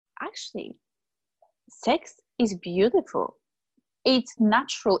actually, sex is beautiful. It's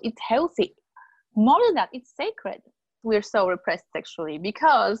natural. It's healthy. More than that, it's sacred. We're so repressed sexually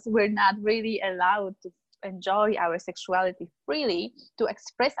because we're not really allowed to enjoy our sexuality freely, to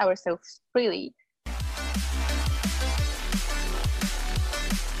express ourselves freely.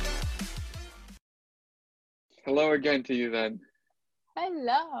 Hello again to you then.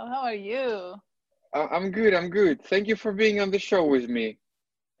 Hello, how are you? I'm good, I'm good. Thank you for being on the show with me.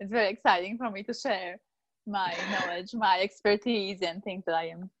 It's very exciting for me to share my knowledge, my expertise, and things that I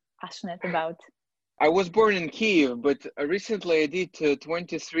am passionate about. I was born in Kiev, but recently I did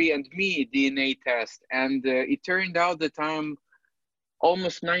 23andMe DNA test, and it turned out that I'm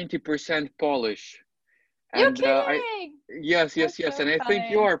almost 90% Polish. You're And kidding! yes, That's yes, yes, so and I think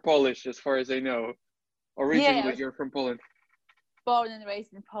you funny. are Polish as far as I know. Originally, Yes, you're from Poland. born and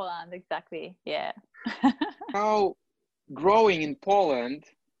raised in Poland, exactly. Yeah. How growing in Poland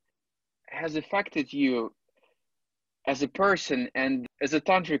has affected you as a person and as a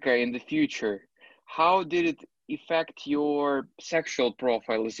tantrika in the future? How did it affect your sexual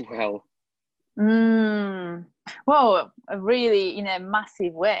profile as well? Mm. Well, really in a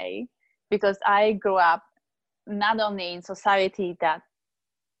massive way, because I grew up not only in society that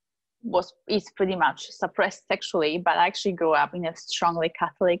is pretty much suppressed sexually, but I actually grew up in a strongly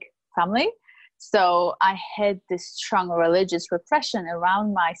Catholic family. So I had this strong religious repression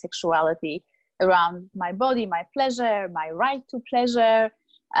around my sexuality, around my body, my pleasure, my right to pleasure,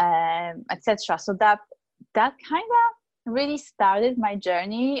 etc. So that kind of really started my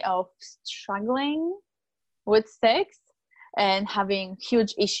journey of struggling with sex and having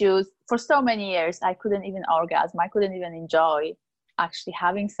huge issues for so many years. I couldn't even orgasm. I couldn't even enjoy actually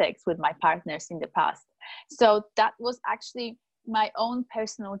having sex with my partners in the past. So that was actually my own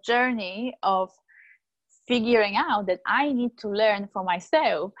personal journey of figuring out that I need to learn for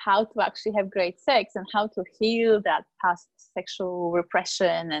myself how to actually have great sex and how to heal that past sexual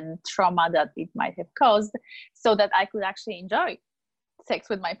repression and trauma that it might have caused, so that I could actually enjoy sex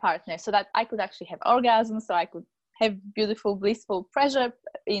with my partner, so that I could actually have orgasms, so I could have beautiful, blissful pleasure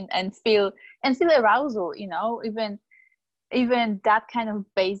in and feel arousal, even that kind of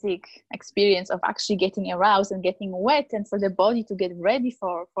basic experience of actually getting aroused and getting wet and for the body to get ready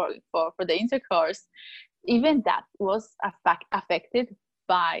for the intercourse, even that was affected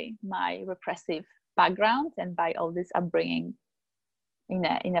by my repressive background and by all this upbringing in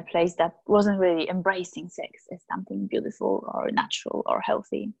a place that wasn't really embracing sex as something beautiful or natural or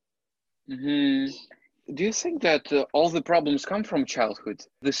healthy. Hmm. Do you think that all the problems come from childhood,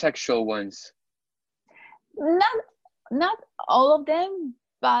 the sexual ones? Not all of them,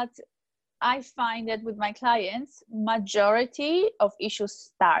 but I find that with my clients, majority of issues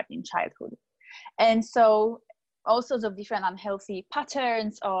start in childhood. And so all sorts of different unhealthy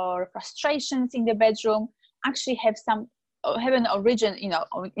patterns or frustrations in the bedroom actually have an origin,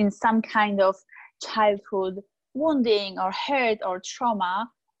 in some kind of childhood wounding or hurt or trauma,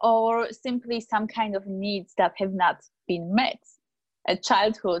 or simply some kind of needs that have not been met at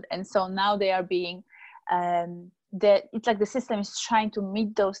childhood. And so now they are being it's like the system is trying to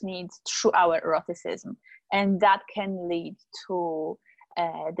meet those needs through our eroticism, and that can lead to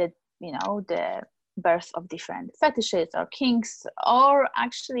the birth of different fetishes or kinks, or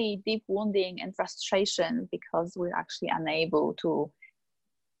actually deep wounding and frustration because we're actually unable to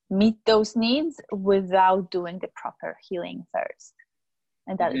meet those needs without doing the proper healing first.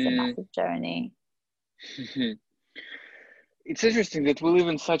 And that is a Hmm. massive journey. It's interesting that we live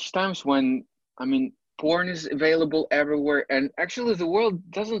in such times when, porn is available everywhere, and actually the world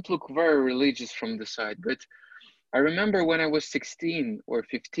doesn't look very religious from the side. But I remember when I was 16 or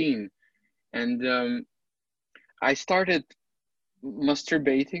 15, and I started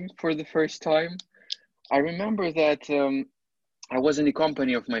masturbating for the first time. I remember that I was in the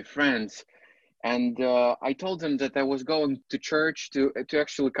company of my friends, and I told them that I was going to church to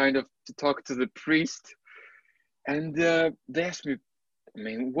actually kind of to talk to the priest, and they asked me,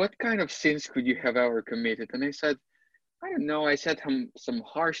 what kind of sins could you have ever committed? And I said, I don't know. I said some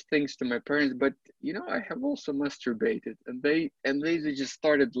harsh things to my parents, but I have also masturbated, and they just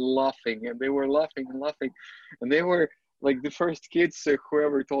started laughing, and they were laughing and laughing, and they were like the first kids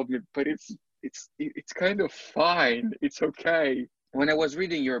whoever told me, but it's kind of fine. It's okay. When I was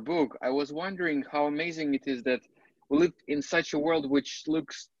reading your book, I was wondering how amazing it is that we live in such a world which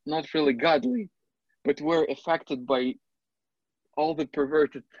looks not really godly, but we're affected by all the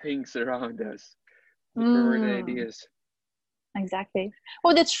perverted things around us, the perverted ideas. Exactly.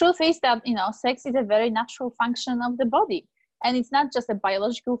 Well, the truth is that, sex is a very natural function of the body. And it's not just a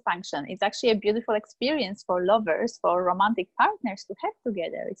biological function. It's actually a beautiful experience for lovers, for romantic partners to have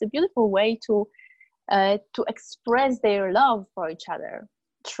together. It's a beautiful way to express their love for each other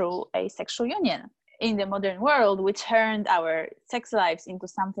through a sexual union. In the modern world, we turned our sex lives into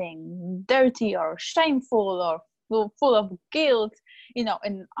something dirty or shameful or full of guilt,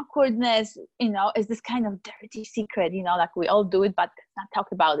 and awkwardness, is this kind of dirty secret, like we all do it, but not talk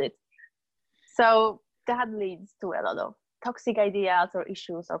about it. So that leads to a lot of toxic ideas or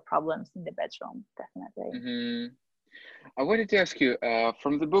issues or problems in the bedroom, definitely. Mm-hmm. I wanted to ask you,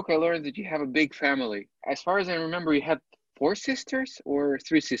 from the book, I learned that you have a big family. As far as I remember, you had 4 sisters or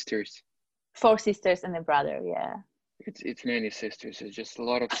 3 sisters? 4 sisters and a brother, yeah. It's many sisters. It's just a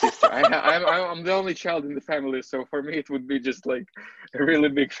lot of sisters. I'm the only child in the family, so for me it would be just like a really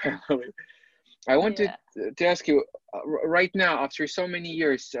big family. I wanted to ask you, right now, after so many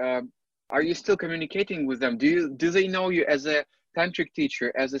years, are you still communicating with them? Do they know you as a tantric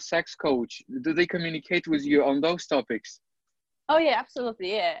teacher, as a sex coach? Do they communicate with you on those topics? Oh yeah,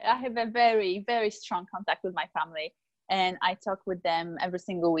 absolutely. Yeah, I have a very, very strong contact with my family, and I talk with them every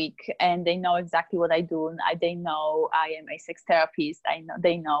single week, and they know exactly what I do. They know I am a sex therapist.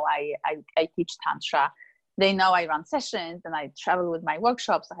 They know I teach tantra. They know I run sessions and I travel with my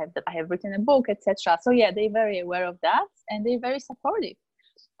workshops. I have written a book, etc. So yeah, they're very aware of that, and they're very supportive.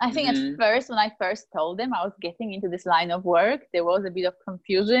 I think at first, when I first told them I was getting into this line of work, there was a bit of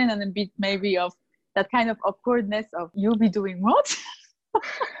confusion and a bit maybe of that kind of awkwardness of, you'll be doing what?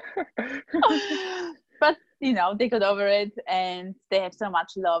 But, they got over it, and they have so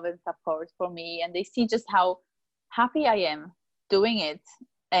much love and support for me, and they see just how happy I am doing it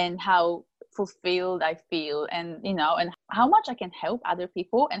and how fulfilled I feel, and, and how much I can help other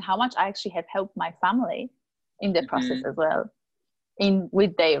people and how much I actually have helped my family in the process as well.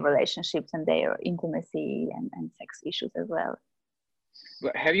 With their relationships and their intimacy and sex issues as well.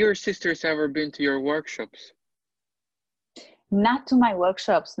 But have your sisters ever been to your workshops? Not to my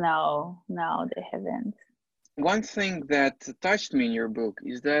workshops, no, they haven't. One thing that touched me in your book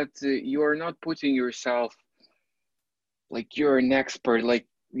is that you are not putting yourself like you're an expert, like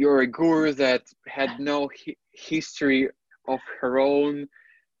you're a guru that had no history of her own.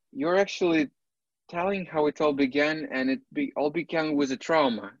 You're actually telling how it all began, and all began with a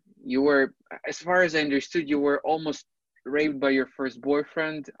trauma. You were, as far as I understood, you were almost raped by your first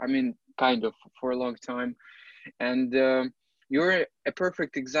boyfriend. I mean, kind of, for a long time. And you're a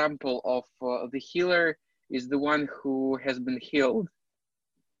perfect example of the healer is the one who has been healed.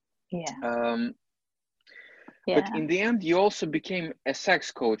 Yeah. But in the end, you also became a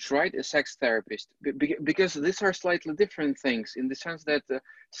sex coach, right? A sex therapist, because these are slightly different things in the sense that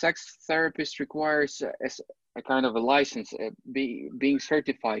sex therapist requires a kind of a license, being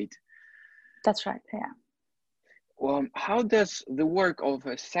certified. That's right, yeah. Well, how does the work of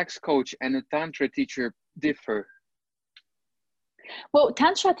a sex coach and a tantra teacher differ? Well,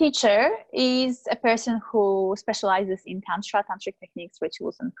 tantra teacher is a person who specializes in tantric techniques,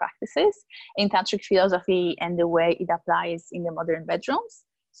 rituals, and practices, in tantric philosophy and the way it applies in the modern bedrooms.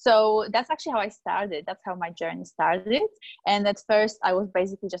 So that's actually how I started. That's how my journey started. And at first, I was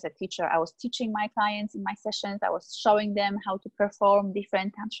basically just a teacher. I was teaching my clients in my sessions. I was showing them how to perform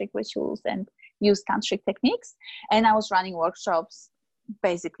different tantric rituals and use tantric techniques. And I was running workshops,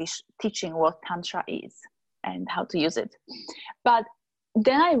 basically teaching what tantra is and how to use it. But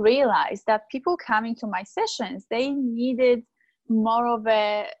then I realized that people coming to my sessions, they needed more of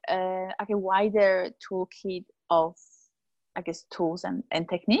a wider toolkit of, I guess, tools and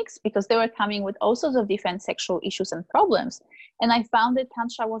techniques, because they were coming with all sorts of different sexual issues and problems. And I found that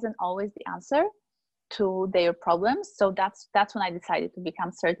tantra wasn't always the answer to their problems. So that's when I decided to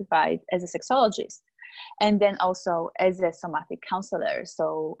become certified as a sexologist. And then also as a somatic counselor.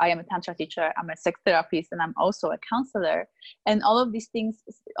 So I am a tantra teacher, I'm a sex therapist, and I'm also a counselor. And all of these things,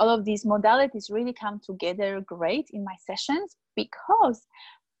 all of these modalities really come together great in my sessions, because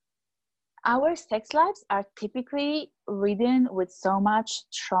our sex lives are typically ridden with so much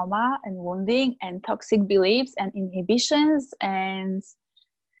trauma and wounding and toxic beliefs and inhibitions and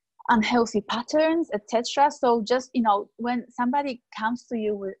unhealthy patterns, etc. So just, when somebody comes to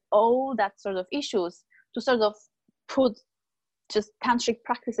you with all that sort of issues, to sort of put just tantric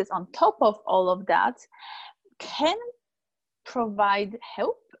practices on top of all of that can provide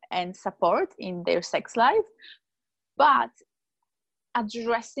help and support in their sex life, but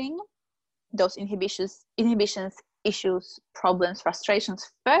addressing those inhibitions, issues, problems, frustrations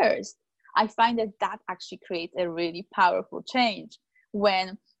first, I find that actually creates a really powerful change.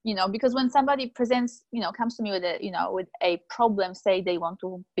 When, because when somebody presents, comes to me with a problem, say they want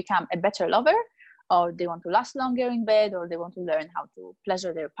to become a better lover, or they want to last longer in bed, or they want to learn how to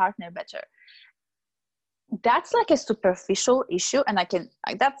pleasure their partner better. That's like a superficial issue, and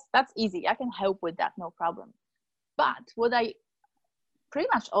that's easy. I can help with that, no problem. But what I pretty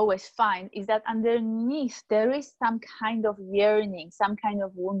much always find is that underneath there is some kind of yearning, some kind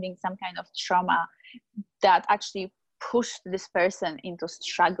of wounding, some kind of trauma that actually pushed this person into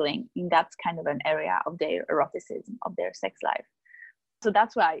struggling in that kind of an area of their eroticism, of their sex life. So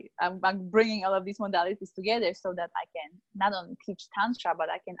that's why I'm bringing all of these modalities together, so that I can not only teach Tantra, but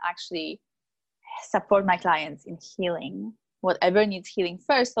I can actually support my clients in healing whatever needs healing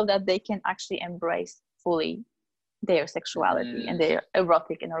first, so that they can actually embrace fully their sexuality and their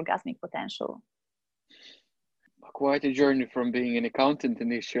erotic and orgasmic potential. Quite a journey from being an accountant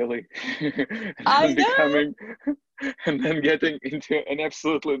initially and becoming and then getting into an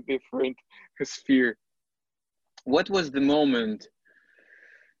absolutely different sphere. What was the moment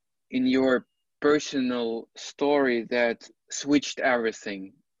in your personal story that switched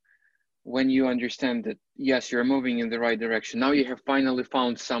everything, when you understand that, yes, you're moving in the right direction? Now you have finally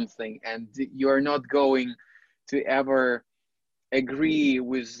found something, and you're not going to ever agree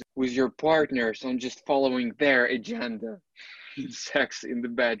with your partners on just following their agenda in sex in the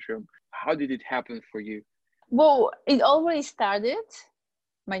bedroom. How did it happen for you? Well, it already started.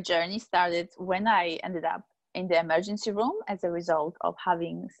 My journey started when I ended up in the emergency room as a result of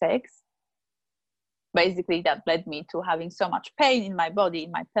having sex. Basically, that led me to having so much pain in my body,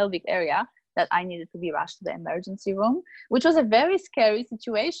 in my pelvic area, that I needed to be rushed to the emergency room, which was a very scary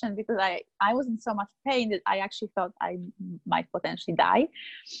situation, because I was in so much pain that I actually thought I might potentially die.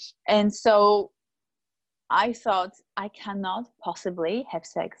 And so I thought, I cannot possibly have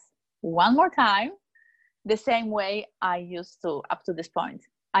sex one more time the same way I used to up to this point.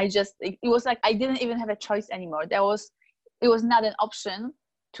 It was like I didn't even have a choice anymore. It was not an option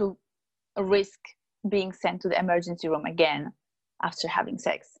to risk being sent to the emergency room again after having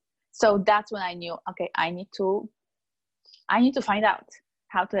sex. So that's when I knew, okay, I need to find out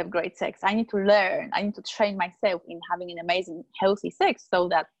how to have great sex. I need to learn. I need to train myself in having an amazing, healthy sex, so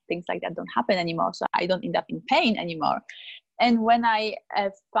that things like that don't happen anymore. So I don't end up in pain anymore. And when I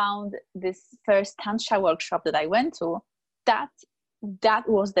found this first Tantra workshop that I went to, that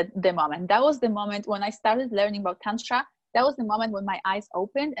was the moment. That was the moment when I started learning about Tantra. That was the moment when my eyes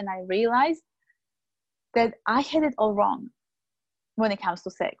opened and I realized that I had it all wrong when it comes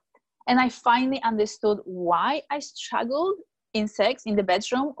to sex. And I finally understood why I struggled in sex in the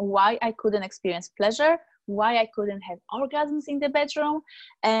bedroom, why I couldn't experience pleasure, why I couldn't have orgasms in the bedroom.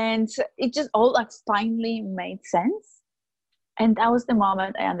 And it just all like finally made sense. And that was the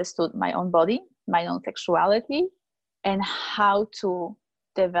moment I understood my own body, my own sexuality, and how to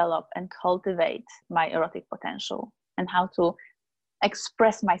develop and cultivate my erotic potential, and how to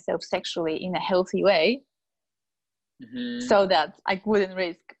express myself sexually in a healthy way, so that I wouldn't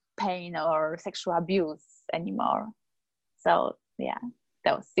risk pain or sexual abuse anymore. So yeah,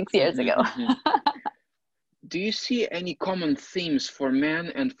 that was 6 years ago. Do you see any common themes for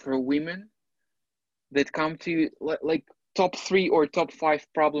men and for women that come to you, like top 3 or top 5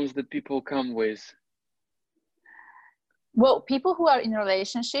 problems that people come with? Well, people who are in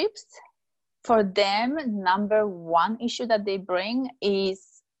relationships, for them, number one issue that they bring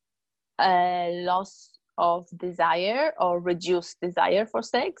is a loss of desire or reduced desire for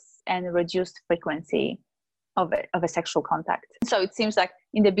sex and reduced frequency of a sexual contact. So it seems like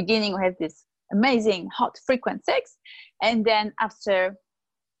in the beginning we have this amazing, hot, frequent sex, and then after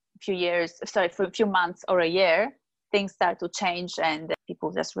for a few months or a year, things start to change and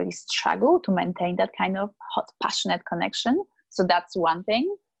people just really struggle to maintain that kind of hot, passionate connection. So that's one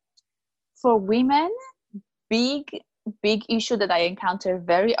thing. For women, big issue that I encounter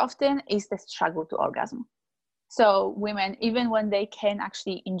very often is the struggle to orgasm. So women, even when they can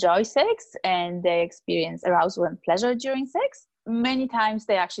actually enjoy sex and they experience arousal and pleasure during sex, many times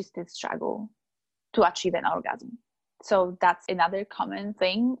they actually still struggle to achieve an orgasm. So that's another common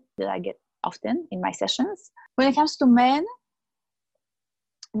thing that I get often in my sessions. When it comes to men,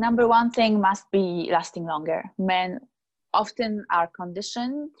 number one thing must be lasting longer. Men often are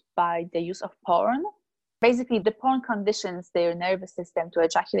conditioned by the use of porn. Basically, the porn conditions their nervous system to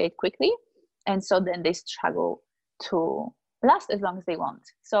ejaculate quickly, and so then they struggle to last as long as they want.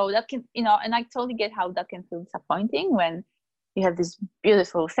 So that can, and I totally get how that can feel disappointing when you have this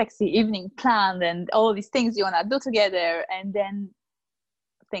beautiful, sexy evening planned and all these things you want to do together, and then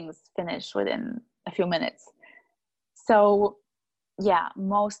things finish within a few minutes. So yeah,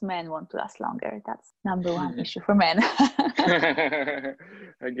 most men want to last longer. That's number one issue for men. I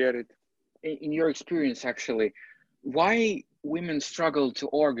get it. In your experience, actually, why women struggle to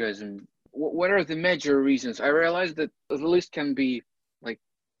orgasm? what are the major reasons? I realize that the list can be like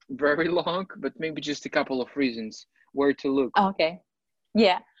very long, but maybe just a couple of reasons where to look. Okay.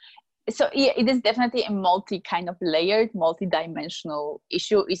 Yeah. So yeah, it is definitely a kind of layered, multi-dimensional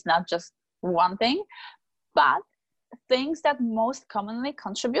issue. It's not just one thing, but things that most commonly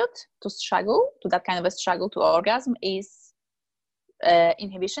contribute to that kind of a struggle to orgasm is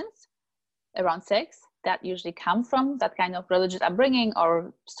inhibitions around sex that usually come from that kind of religious upbringing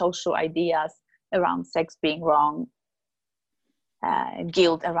or social ideas around sex being wrong,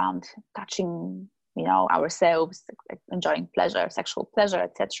 guilt around touching, ourselves, enjoying pleasure, sexual pleasure,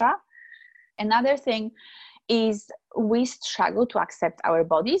 etc. Another thing is we struggle to accept our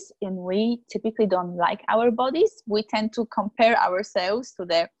bodies, and we typically don't like our bodies. We tend to compare ourselves to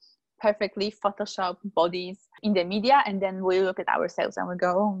the perfectly photoshopped bodies in the media, and then we look at ourselves and we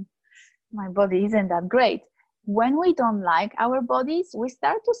go, oh, my body isn't that great. When we don't like our bodies, we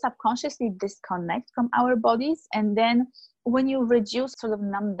start to subconsciously disconnect from our bodies, and then when you reduce, sort of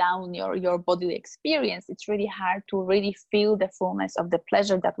numb down your bodily experience, it's really hard to really feel the fullness of the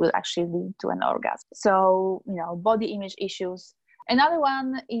pleasure that will actually lead to an orgasm. So, body image issues. Another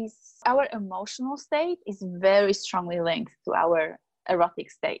one is our emotional state is very strongly linked to our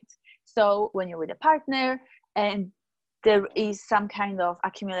erotic state. So when you're with a partner and there is some kind of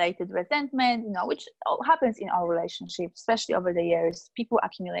accumulated resentment, which happens in our relationship, especially over the years, people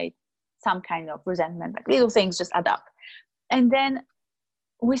accumulate some kind of resentment, like little things just add up. And then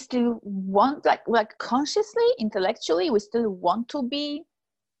we still want, like consciously, intellectually, we still want to be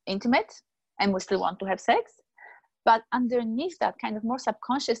intimate and we still want to have sex. But underneath that, kind of more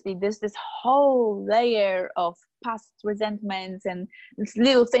subconsciously, there's this whole layer of past resentments and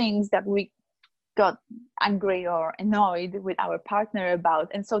little things that we got angry or annoyed with our partner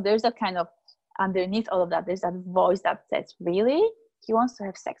about. And so there's that kind of, underneath all of that, there's that voice that says, really? He wants to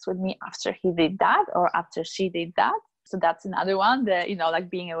have sex with me after he did that or after she did that? So that's another one, like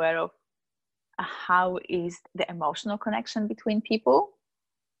being aware of how is the emotional connection between people.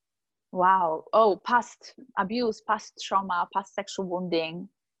 Wow. Oh, past abuse, past trauma, past sexual wounding,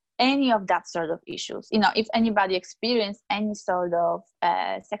 any of that sort of issues. If anybody experienced any sort of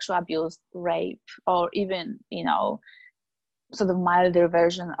sexual abuse, rape, or even, sort of milder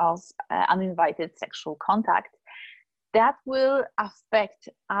version of uninvited sexual contact, that will affect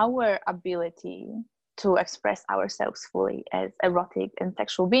our ability to express ourselves fully as erotic and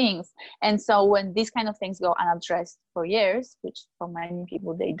sexual beings. And so when these kind of things go unaddressed for years, which for many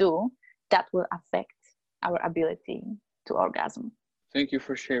people they do, that will affect our ability to orgasm. Thank you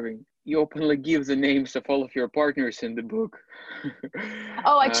for sharing. You openly give the names of all of your partners in the book.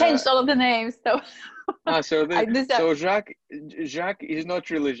 Oh, I changed all of the names. So Jacques is not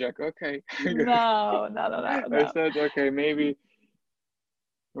really Jacques. Okay. No. I thought, okay, maybe.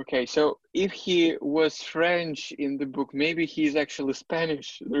 Okay, so if he was French in the book, maybe he's actually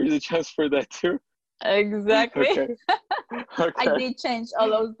Spanish. There is a chance for that too. Exactly. Okay. I did change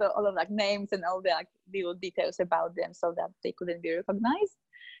all of names and all the little details about them so that they couldn't be recognized,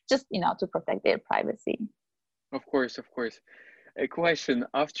 just to protect their privacy. Of course. A question: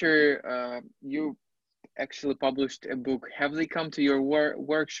 after you actually published a book, have they come to your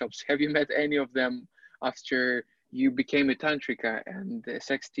workshops? Have you met any of them after you became a tantrika and a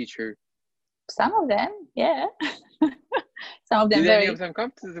sex teacher? Some of them, yeah. Some of them. Did any of them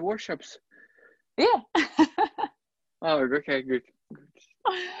come to the workshops? Yeah. Oh, okay, good.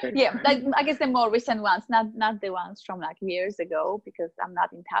 Okay. Yeah, I guess the more recent ones, not the ones from years ago, because I'm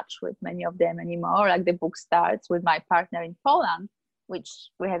not in touch with many of them anymore. Like the book starts with my partner in Poland, which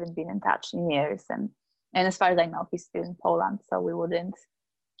we haven't been in touch in years, and as far as I know, he's still in Poland, so we wouldn't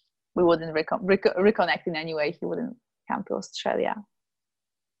reconnect in any way. He wouldn't come to Australia.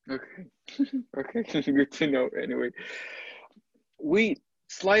 Okay, good to know. Anyway, we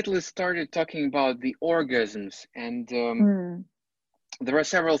slightly started talking about the orgasms, and there are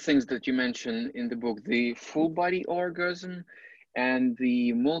several things that you mentioned in the book: the full body orgasm and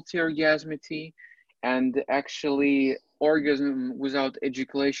the multi-orgasmity, and actually orgasm without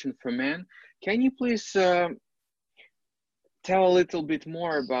ejaculation for men. Can you please tell a little bit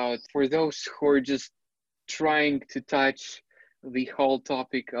more about, for those who are just trying to touch the whole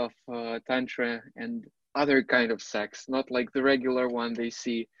topic of tantra and other kind of sex, not like the regular one they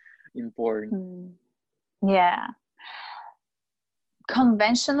see in porn? Yeah.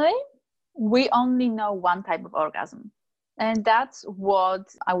 Conventionally, we only know one type of orgasm, and that's what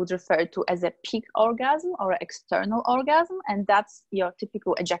I would refer to as a peak orgasm or external orgasm, and that's your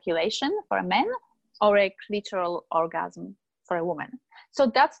typical ejaculation for a man or a clitoral orgasm for a woman. So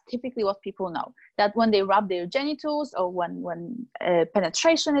that's typically what people know, that when they rub their genitals, or when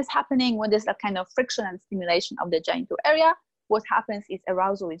penetration is happening, when there's that kind of friction and stimulation of the genital area, what happens is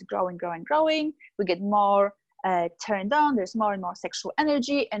arousal is growing. We get more turned on, there's more and more sexual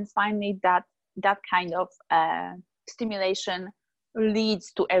energy, and finally that kind of stimulation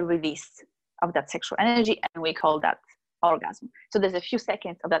leads to a release of that sexual energy, and we call that orgasm. So there's a few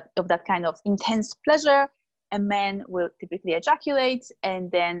seconds of that kind of intense pleasure. A man will typically ejaculate,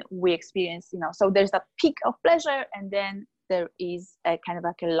 and then we experience, so there's that peak of pleasure, and then there is a kind of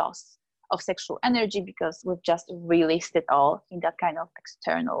like a loss of sexual energy because we've just released it all in that kind of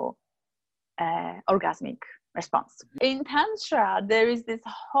external orgasmic response. In Tantra, there is this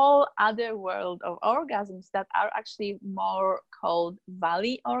whole other world of orgasms that are actually more called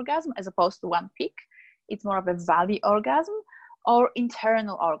valley orgasm as opposed to one peak. It's more of a valley orgasm, or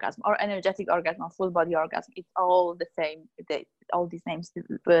internal orgasm, or energetic orgasm, or full body orgasm. It's all the same. All these names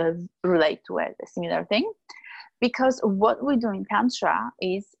relate to a similar thing. Because what we do in Tantra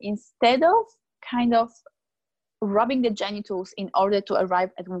is, instead of kind of rubbing the genitals in order to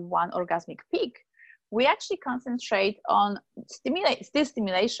arrive at one orgasmic peak, we actually concentrate on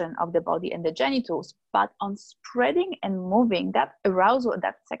stimulation of the body and the genitals, but on spreading and moving that arousal,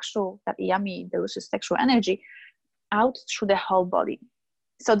 that yummy, delicious sexual energy out through the whole body.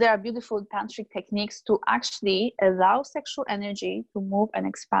 So there are beautiful tantric techniques to actually allow sexual energy to move and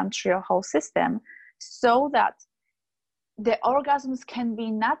expand through your whole system, so that the orgasms can be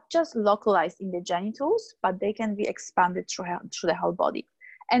not just localized in the genitals, but they can be expanded through the whole body.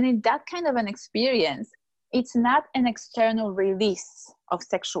 And in that kind of an experience, it's not an external release of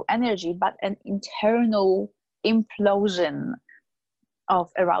sexual energy, but an internal implosion of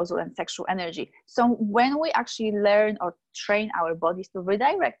arousal and sexual energy. So when we actually learn or train our bodies to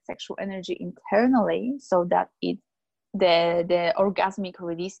redirect sexual energy internally, so that the orgasmic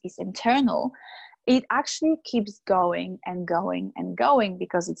release is internal, it actually keeps going and going and going,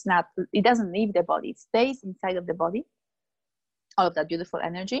 because it doesn't leave the body, it stays inside of the body, all of that beautiful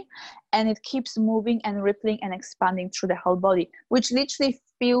energy, and it keeps moving and rippling and expanding through the whole body, which literally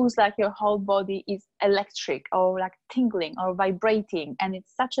feels like your whole body is electric, or like tingling or vibrating, and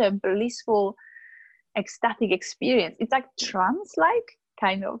it's such a blissful, ecstatic experience. It's like trance-like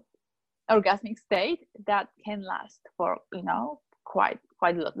kind of orgasmic state that can last for quite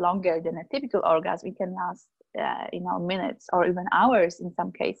a lot longer than a typical orgasm. It can last minutes or even hours in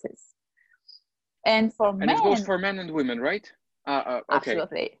some cases. And men, it goes for men and women, right? Okay.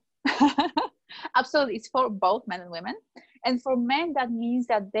 Absolutely. Absolutely. It's for both men and women. And for men, that means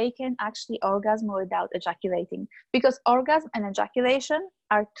that they can actually orgasm without ejaculating, because orgasm and ejaculation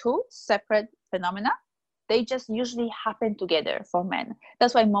are two separate phenomena. They just usually happen together for men.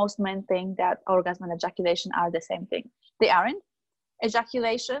 That's why most men think that orgasm and ejaculation are the same thing. They aren't.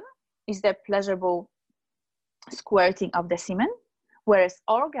 Ejaculation is the pleasurable squirting of the semen, whereas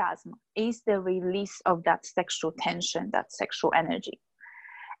orgasm is the release of that sexual tension, that sexual energy.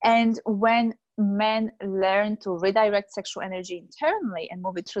 And when men learn to redirect sexual energy internally and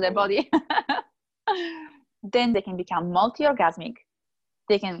move it through their body, then they can become multi-orgasmic.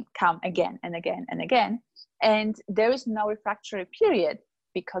 They can come again and again and again. And there is no refractory period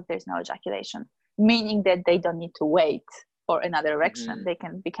because there's no ejaculation, meaning that they don't need to wait for another erection. Mm-hmm. They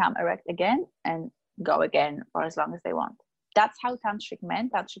can become erect again and go again for as long as they want. That's how tantric men,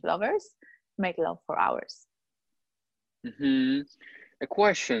 tantric lovers, make love for hours. Mm-hmm. A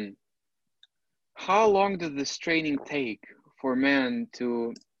question. How long does this training take for men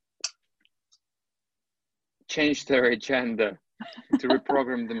to change their agenda, to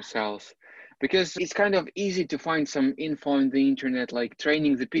reprogram themselves? Because it's kind of easy to find some info on the internet, like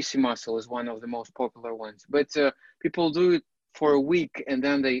training the PC muscle is one of the most popular ones. But people do it for a week and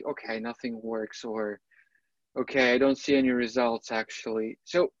then nothing works, or I don't see any results actually.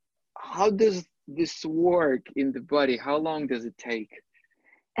 So how does this work in the body? How long does it take?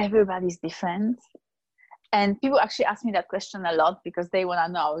 Everybody's different. And people actually ask me that question a lot because they want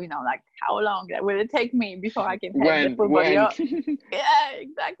to know, like how long will it take me before I can have the full body up? Yeah,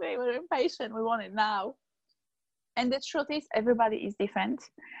 exactly. We're impatient. We want it now. And the truth is, everybody is different.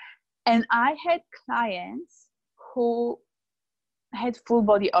 And I had clients who had full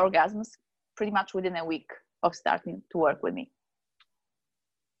body orgasms pretty much within a week of starting to work with me.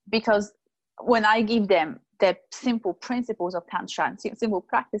 Because when I give them the simple principles of Tantra and simple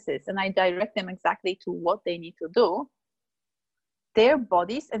practices, and I direct them exactly to what they need to do, their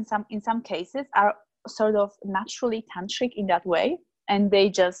bodies in some cases are sort of naturally tantric in that way, and they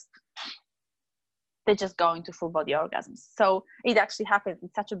just go into full body orgasms. So it actually happens.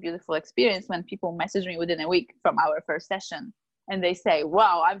 It's such a beautiful experience when people message me within a week from our first session and they say,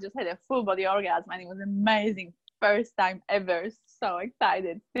 wow, I've just had a full body orgasm and it was amazing, first time ever, so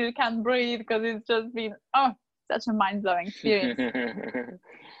excited, still can't breathe because it's just been such a mind-blowing experience.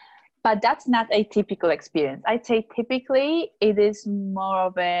 But that's not a typical experience. I'd say typically it is more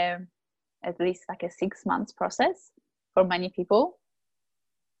of at least like a 6 months process for many people.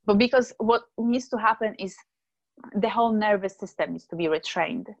 But because what needs to happen is the whole nervous system needs to be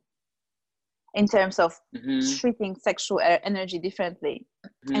retrained in terms of treating sexual energy differently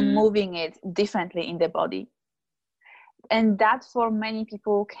and moving it differently in the body. And that for many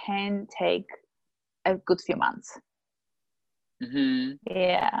people can take a good few months.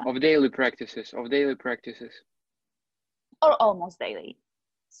 Yeah. Of daily practices. Or almost daily.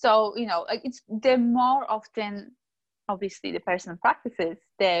 So, you know, it's the more often, obviously, the person practices,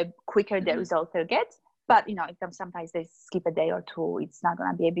 the quicker the result they'll get. But, you know, sometimes they skip a day or two. It's not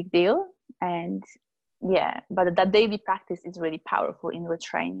going to be a big deal. And yeah, but that daily practice is really powerful in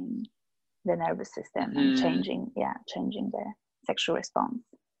retraining the nervous system and changing the sexual response.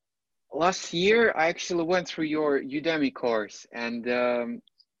 Last year, I actually went through your Udemy course, and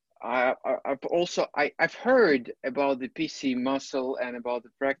I've heard about the PC muscle and about the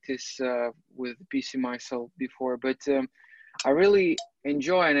practice with the PC muscle before, but I really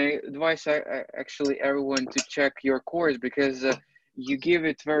enjoy, and I advise actually everyone to check your course, because you give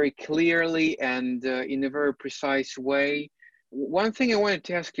it very clearly and in a very precise way. One thing I wanted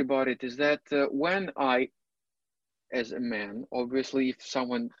to ask you about it is that when I, as a man, obviously, if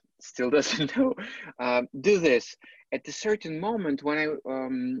someone still doesn't know, do this at a certain moment when I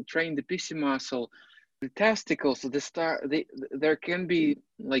train the PC muscle, the testicles, there can be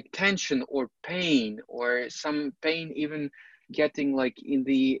like tension or pain, or some pain even getting like in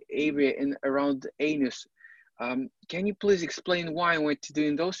the area and around the anus. Can you please explain why and what to do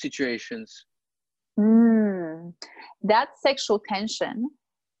in those situations? That sexual tension,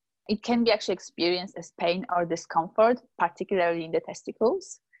 it can be actually experienced as pain or discomfort, particularly in the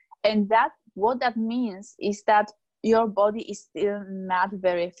testicles. And what that means is that your body is still not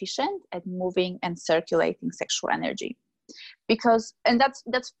very efficient at moving and circulating sexual energy. And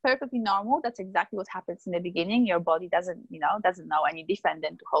that's perfectly normal. That's exactly what happens in the beginning. Your body doesn't know any different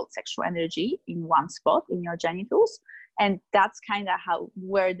than to hold sexual energy in one spot in your genitals. And that's kind of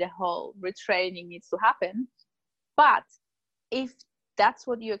where the whole retraining needs to happen. But if that's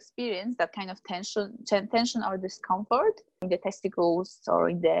what you experience, that kind of tension or discomfort in the testicles or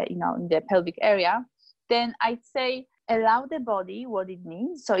in the pelvic area, then I'd say allow the body what it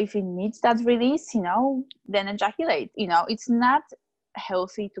needs. So if it needs that release, then ejaculate. It's not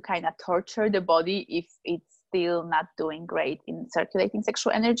healthy to kind of torture the body if it's still not doing great in circulating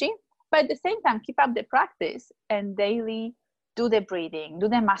sexual energy. But at the same time, keep up the practice and daily do the breathing, do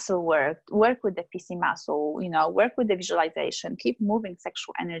the muscle work with the PC muscle, work with the visualization, keep moving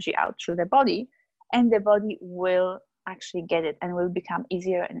sexual energy out through the body, and the body will actually get it and will become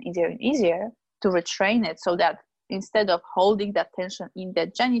easier and easier and easier to retrain it, so that instead of holding that tension in the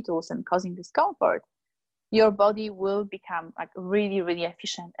genitals and causing discomfort, your body will become like really, really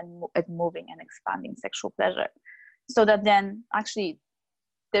efficient at moving and expanding sexual pleasure. So that then actually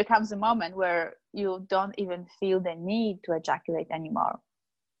there comes a moment where you don't even feel the need to ejaculate anymore,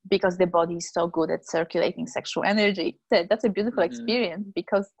 because the body is so good at circulating sexual energy. That's a beautiful experience,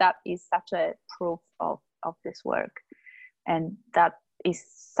 because that is such a proof of this work. And that is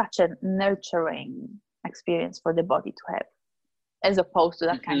such a nurturing experience for the body to have, as opposed to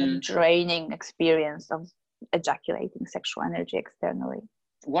that kind of draining experience of ejaculating sexual energy externally.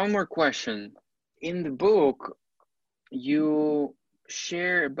 One more question. In the book, you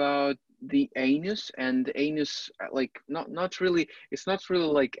share about the anus, and the anus, like not really, it's not really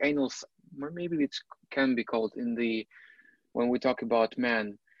like anal, or maybe it can be called when we talk about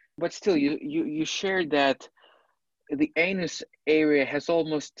men, but still you share that the anus area has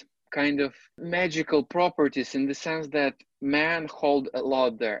almost kind of magical properties, in the sense that men hold a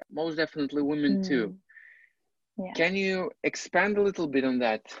lot there, most definitely women too. Yeah. Can you expand a little bit on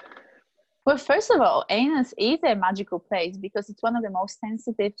that? Well, first of all, anus is a magical place because it's one of the most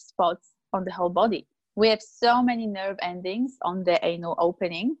sensitive spots on the whole body. We have so many nerve endings on the anal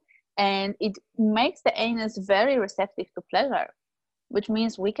opening, and it makes the anus very receptive to pleasure, which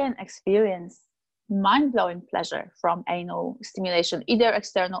means we can experience mind-blowing pleasure from anal stimulation, either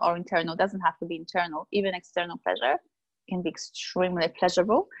external or internal. It doesn't have to be internal. Even external pleasure can be extremely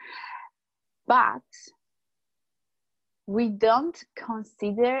pleasurable. But we don't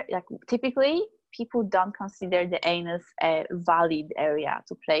consider, typically people don't consider the anus a valid area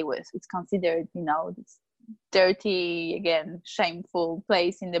to play with. It's considered, this dirty, again, shameful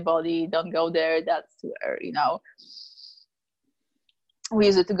place in the body. Don't go there. That's where, we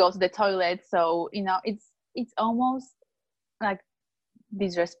use it to go to the toilet. So, you know, it's almost like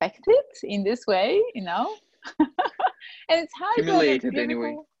disrespected in this way, you know. And it's hard to have a Humiliated beautiful,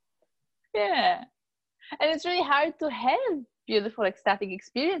 anyway. yeah. And it's really hard to have beautiful ecstatic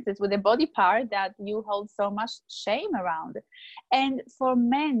experiences with a body part that you hold so much shame around. And for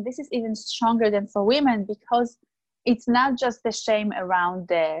men, this is even stronger than for women, because it's not just the shame around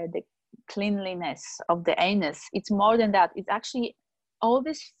the cleanliness of the anus. It's more than that. It's actually all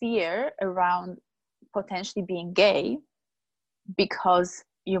this fear around potentially being gay, because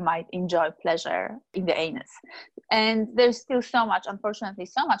you might enjoy pleasure in the anus. And there's still so much, unfortunately,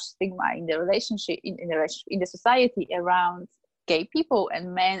 so much stigma in the relationship, in the society around gay people.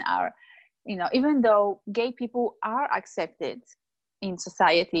 And men are, you know, even though gay people are accepted in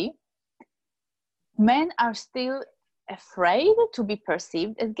society, men are still afraid to be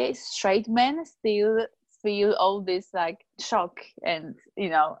perceived as gay. Straight men still feel all this like shock and, you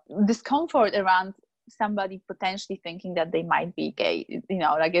know, discomfort around somebody potentially thinking that they might be gay. You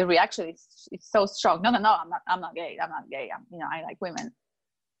know, like a reaction is so strong. No, I'm not gay. You know, I like women.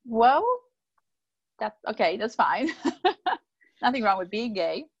 Well, that's okay. That's fine. Nothing wrong with being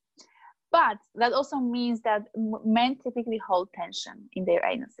gay. But that also means that men typically hold tension in their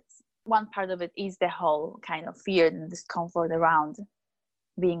anuses. One part of it is the whole kind of fear and discomfort around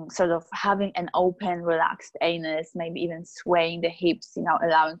being sort of having an open, relaxed anus, maybe even swaying the hips, you know,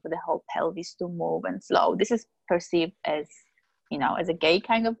 allowing for the whole pelvis to move and flow. This is perceived as, you know, as a gay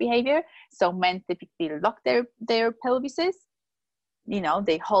kind of behavior. So men typically lock their pelvises, you know,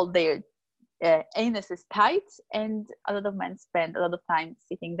 they hold their anuses tight, and a lot of men spend a lot of time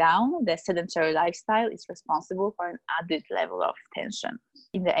sitting down. The sedentary lifestyle is responsible for an added level of tension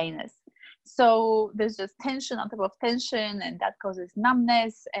in the anus. So there's just tension on top of tension, and that causes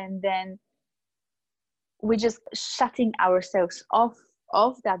numbness. And then we're just shutting ourselves off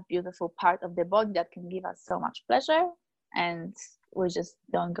of that beautiful part of the body that can give us so much pleasure. And we just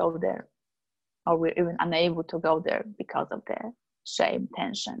don't go there, or we're even unable to go there because of the shame,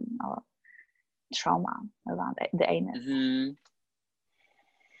 tension, or trauma around the anus. Mm-hmm.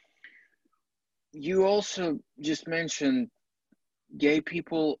 You also just mentioned gay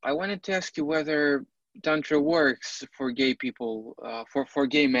people. I wanted to ask you whether Tantra works for gay people, for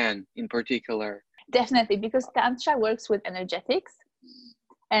gay men in particular. Definitely, because Tantra works with energetics,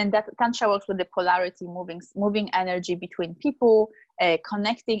 and that Tantra works with the polarity, moving energy between people,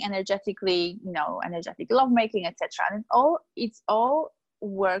 connecting energetically, you know, energetic lovemaking, etc. And it's all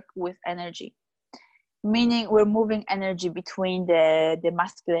work with energy, meaning we're moving energy between the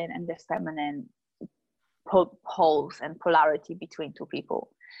masculine and the feminine poles and polarity between two people.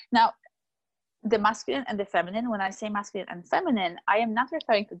 Now, the masculine and the feminine, when I say masculine and feminine, I am not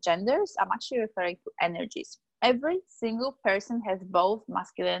referring to genders. I'm actually referring to energies. Every single person has both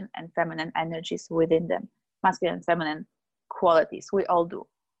masculine and feminine energies within them, masculine and feminine qualities. We all do.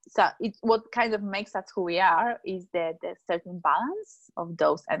 So what kind of makes us who we are is the certain balance of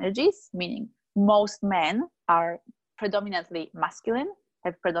those energies, meaning most men are predominantly masculine,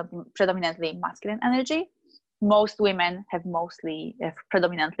 have predominantly masculine energy. Most women have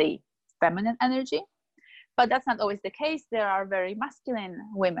predominantly feminine energy. But that's not always the case. There are very masculine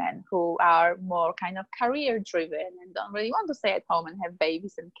women who are more kind of career driven and don't really want to stay at home and have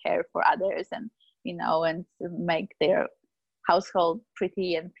babies and care for others, and, you know, and make their household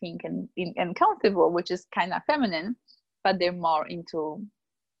pretty and pink and comfortable, which is kind of feminine, but they're more into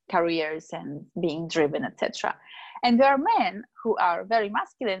careers and being driven, etc. And there are men who are very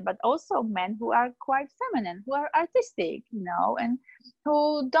masculine, but also men who are quite feminine, who are artistic, you know, and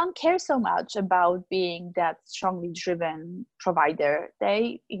who don't care so much about being that strongly driven provider.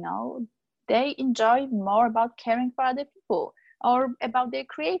 They, you know, they enjoy more about caring for other people or about their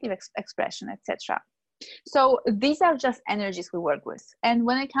creative expression, etc. So these are just energies we work with. And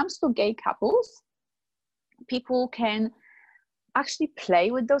when it comes to gay couples, people can actually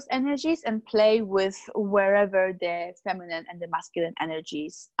play with those energies and play with wherever the feminine and the masculine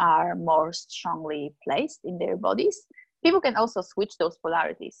energies are more strongly placed in their bodies. People can also switch those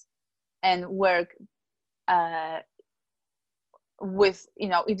polarities and work with, you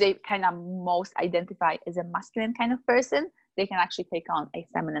know, if they kind of most identify as a masculine kind of person, they can actually take on a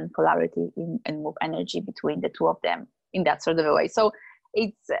feminine polarity and move energy between the two of them in that sort of a way. So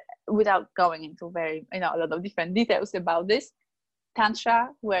it's, without going into very, you know, a lot of different details about this, Tantra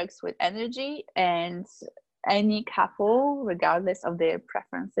works with energy, and any couple, regardless of their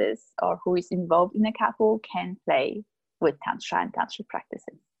preferences or who is involved in a couple, can play with Tantra and Tantric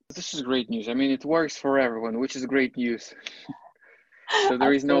practices. This is great news. I mean, it works for everyone, which is great news. So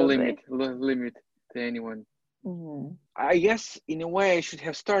there is no limit to anyone. Mm. I guess in a way I should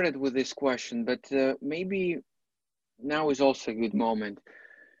have started with this question, but maybe now is also a good moment.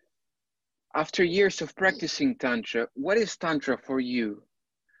 After years of practicing Tantra, what is Tantra for you?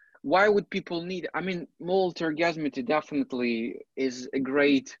 Why would people need, I mean, multi-orgasmity definitely is a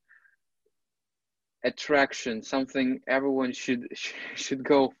great attraction, something everyone should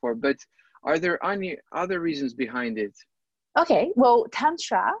go for, but are there any other reasons behind it? Okay, well,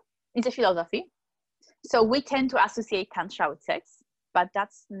 Tantra is a philosophy. So we tend to associate Tantra with sex, but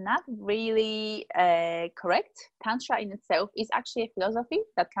that's not really correct. Tantra in itself is actually a philosophy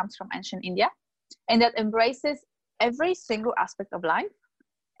that comes from ancient India and that embraces every single aspect of life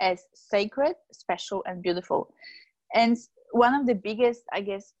as sacred, special, and beautiful. And one of the biggest, I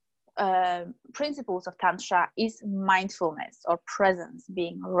guess, principles of Tantra is mindfulness or presence,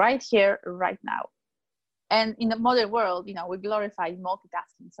 being right here, right now. And in the modern world, you know, we glorify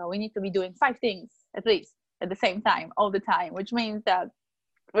multitasking. So we need to be doing 5 things at least at the same time, all the time, which means that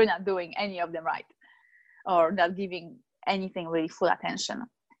we're not doing any of them right or not giving anything really full attention.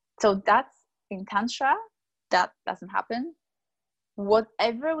 So that's in Tantra, that doesn't happen.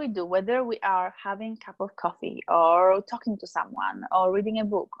 Whatever we do, whether we are having a cup of coffee or talking to someone or reading a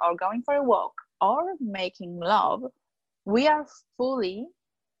book or going for a walk or making love, we are fully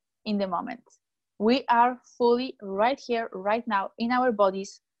in the moment. We are fully right here, right now, in our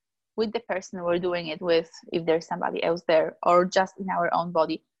bodies, with the person we're doing it with, if there's somebody else there, or just in our own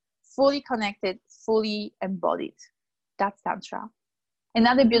body, fully connected, fully embodied. That's Tantra.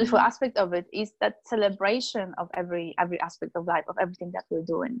 Another beautiful aspect of it is that celebration of every aspect of life, of everything that we're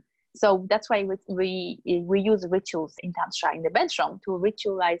doing. So that's why we use rituals in Tantra in the bedroom to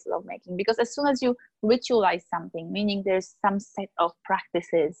ritualize lovemaking, because as soon as you ritualize something, meaning there's some set of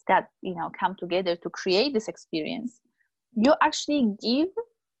practices that, you know, come together to create this experience, you actually give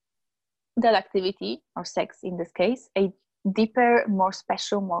that activity, or sex in this case, a deeper, more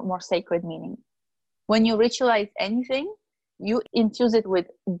special, more sacred meaning. When you ritualize anything, you infuse it with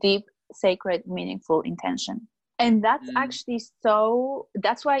deep, sacred, meaningful intention. And that's actually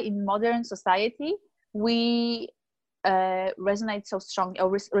that's why in modern society, we resonate so strongly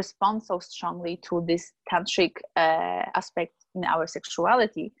or respond so strongly to this tantric aspect in our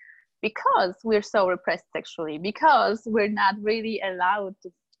sexuality, because we're so repressed sexually, because we're not really allowed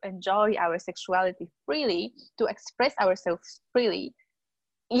to enjoy our sexuality freely, to express ourselves freely.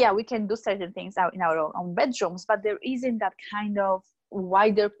 Yeah, we can do certain things out in our own bedrooms, but there isn't that kind of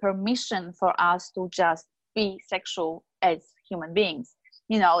wider permission for us to just be sexual as human beings.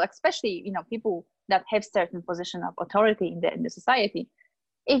 You know, especially, you know, people that have certain position of authority in the society.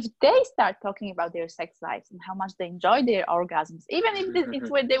 If they start talking about their sex lives and how much they enjoy their orgasms, even if it's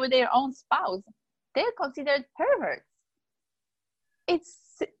with their own spouse, they're considered perverts.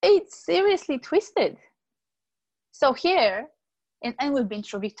 It's seriously twisted. So here, and we've been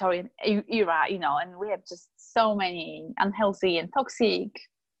through Victorian era, you know, and we have just so many unhealthy and toxic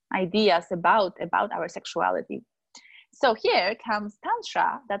ideas about our sexuality. So here comes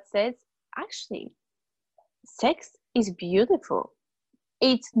Tantra that says, actually, sex is beautiful.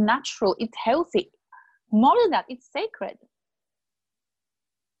 It's natural. It's healthy. More than that, it's sacred.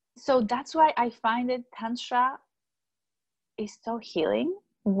 So that's why I find that Tantra is so healing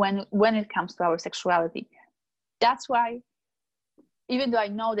when it comes to our sexuality. That's why, even though I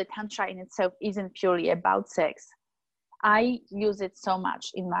know that Tantra in itself isn't purely about sex, I use it so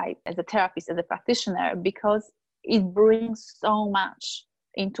much as a therapist, as a practitioner, because it brings so much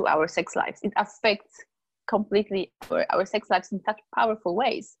into our sex lives. It affects completely our sex lives in such powerful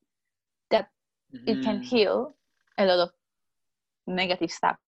ways that it can heal a lot of negative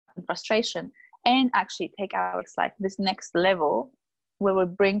stuff and frustration, and actually take our sex life this next level where we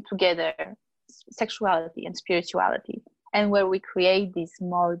bring together sexuality and spirituality, and where we create these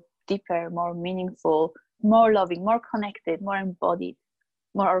more deeper, more meaningful, more loving, more connected, more embodied,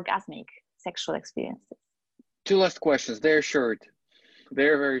 more orgasmic sexual experiences. 2 last questions. They're short.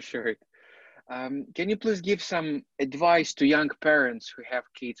 They're very short. Can you please give some advice to young parents who have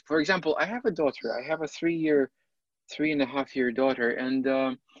kids? For example, I have a daughter. I have a 3.5 year daughter,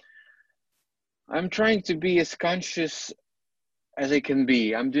 and I'm trying to be as conscious as I can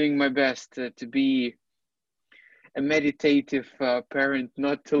be. I'm doing my best to be a meditative parent,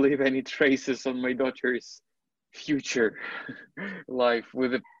 not to leave any traces on my daughter's future life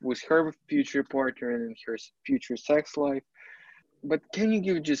with her future partner and her future sex life. But can you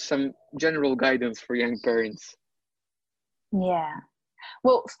give just some general guidance for young parents? Yeah.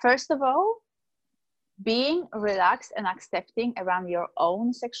 Well, first of all, being relaxed and accepting around your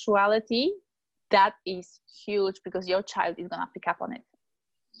own sexuality, that is huge, because your child is going to pick up on it.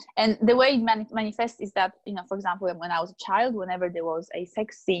 And the way it manifests is that, you know, for example, when I was a child, whenever there was a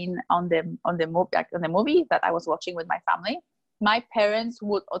sex scene on the movie that I was watching with my family, my parents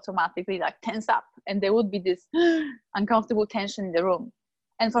would automatically like tense up, and there would be this uncomfortable tension in the room.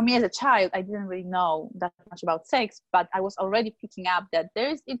 And for me as a child, I didn't really know that much about sex, but I was already picking up that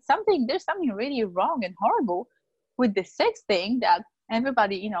there's something really wrong and horrible with the sex thing that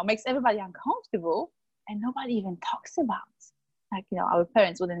everybody, you know, makes everybody uncomfortable, and nobody even talks about. Like, you know, our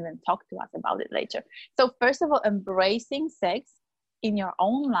parents wouldn't even talk to us about it later. So first of all, embracing sex in your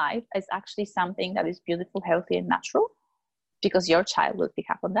own life is actually something that is beautiful, healthy, and natural, because your child will pick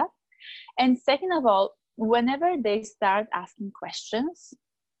up on that. And second of all, whenever they start asking questions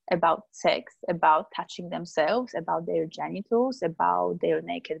about sex, about touching themselves, about their genitals, about their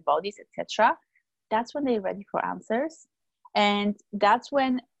naked bodies, etc., that's when they're ready for answers. And that's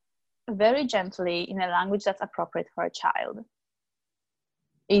when, very gently, in a language that's appropriate for a child,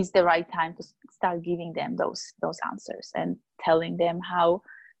 is the right time to start giving them those answers and telling them how,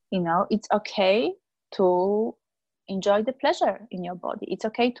 you know, it's okay to enjoy the pleasure in your body. It's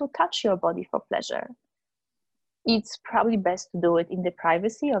okay to touch your body for pleasure. It's probably best to do it in the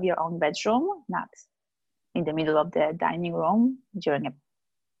privacy of your own bedroom, not in the middle of the dining room during a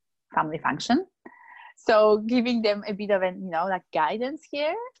family function. So giving them a bit of an, you know, like guidance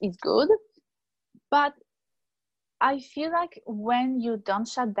here is good. But I feel like when you don't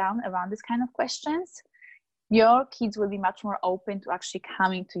shut down around this kind of questions, your kids will be much more open to actually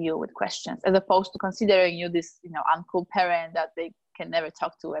coming to you with questions, as opposed to considering you this, you know, uncool parent that they can never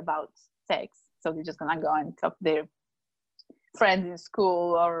talk to about sex. So they're just gonna go and talk to their friends in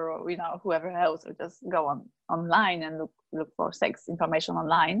school, or, you know, whoever else, or just go online and look for sex information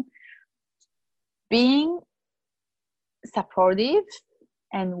online. Being supportive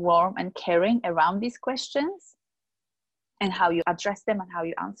and warm and caring around these questions, and how you address them and how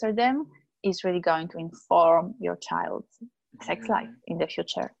you answer them, is really going to inform your child's sex life in the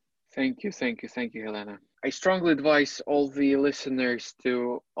future. Thank you, Helena. I strongly advise all the listeners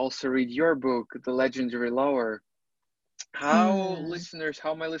to also read your book, The Legendary Lover. How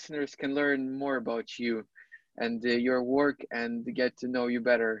my listeners can learn more about you and your work and get to know you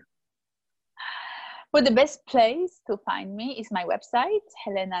better? Well, the best place to find me is my website,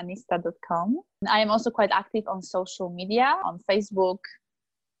 helenanista.com. I am also quite active on social media, on Facebook.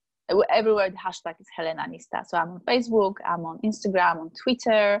 Everywhere the hashtag is Helenanista. So I'm on Facebook, I'm on Instagram, on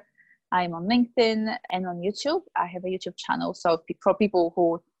Twitter, I'm on LinkedIn, and on YouTube. I have a YouTube channel. So for people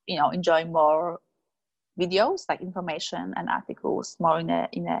who, you know, enjoy more videos, like information and articles, more in a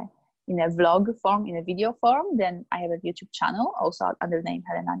vlog form, in a video form, then I have a YouTube channel also under the name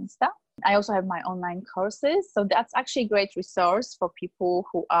Helenanista. I also have my online courses. So that's actually a great resource for people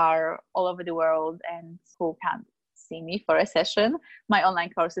who are all over the world and who can't see me for a session. My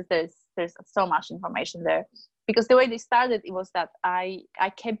online courses, there's so much information there. Because the way they started, it was that I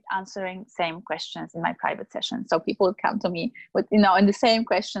kept answering same questions in my private sessions. So people would come to me with, you know, and the same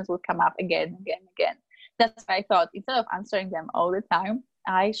questions would come up again. That's why I thought, instead of answering them all the time,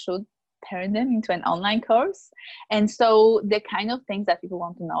 I should turn them into an online course. And so the kind of things that people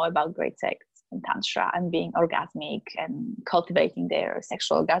want to know about great sex and tantra and being orgasmic and cultivating their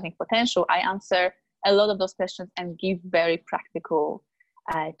sexual orgasmic potential, I answer a lot of those questions and give very practical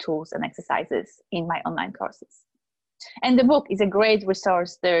tools and exercises in my online courses. And the book is a great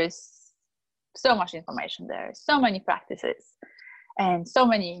resource. There's so much information there, so many practices, and so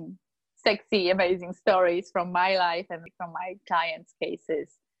many sexy, amazing stories from my life and from my clients'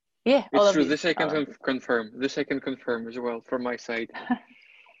 cases. Yeah, it's true. This I can confirm. This I can confirm as well from my side.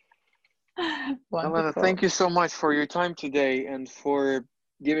 Helena, thank you so much for your time today and for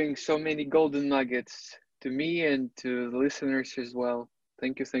giving so many golden nuggets to me and to the listeners as well.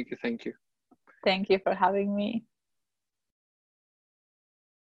 Thank you. Thank you for having me.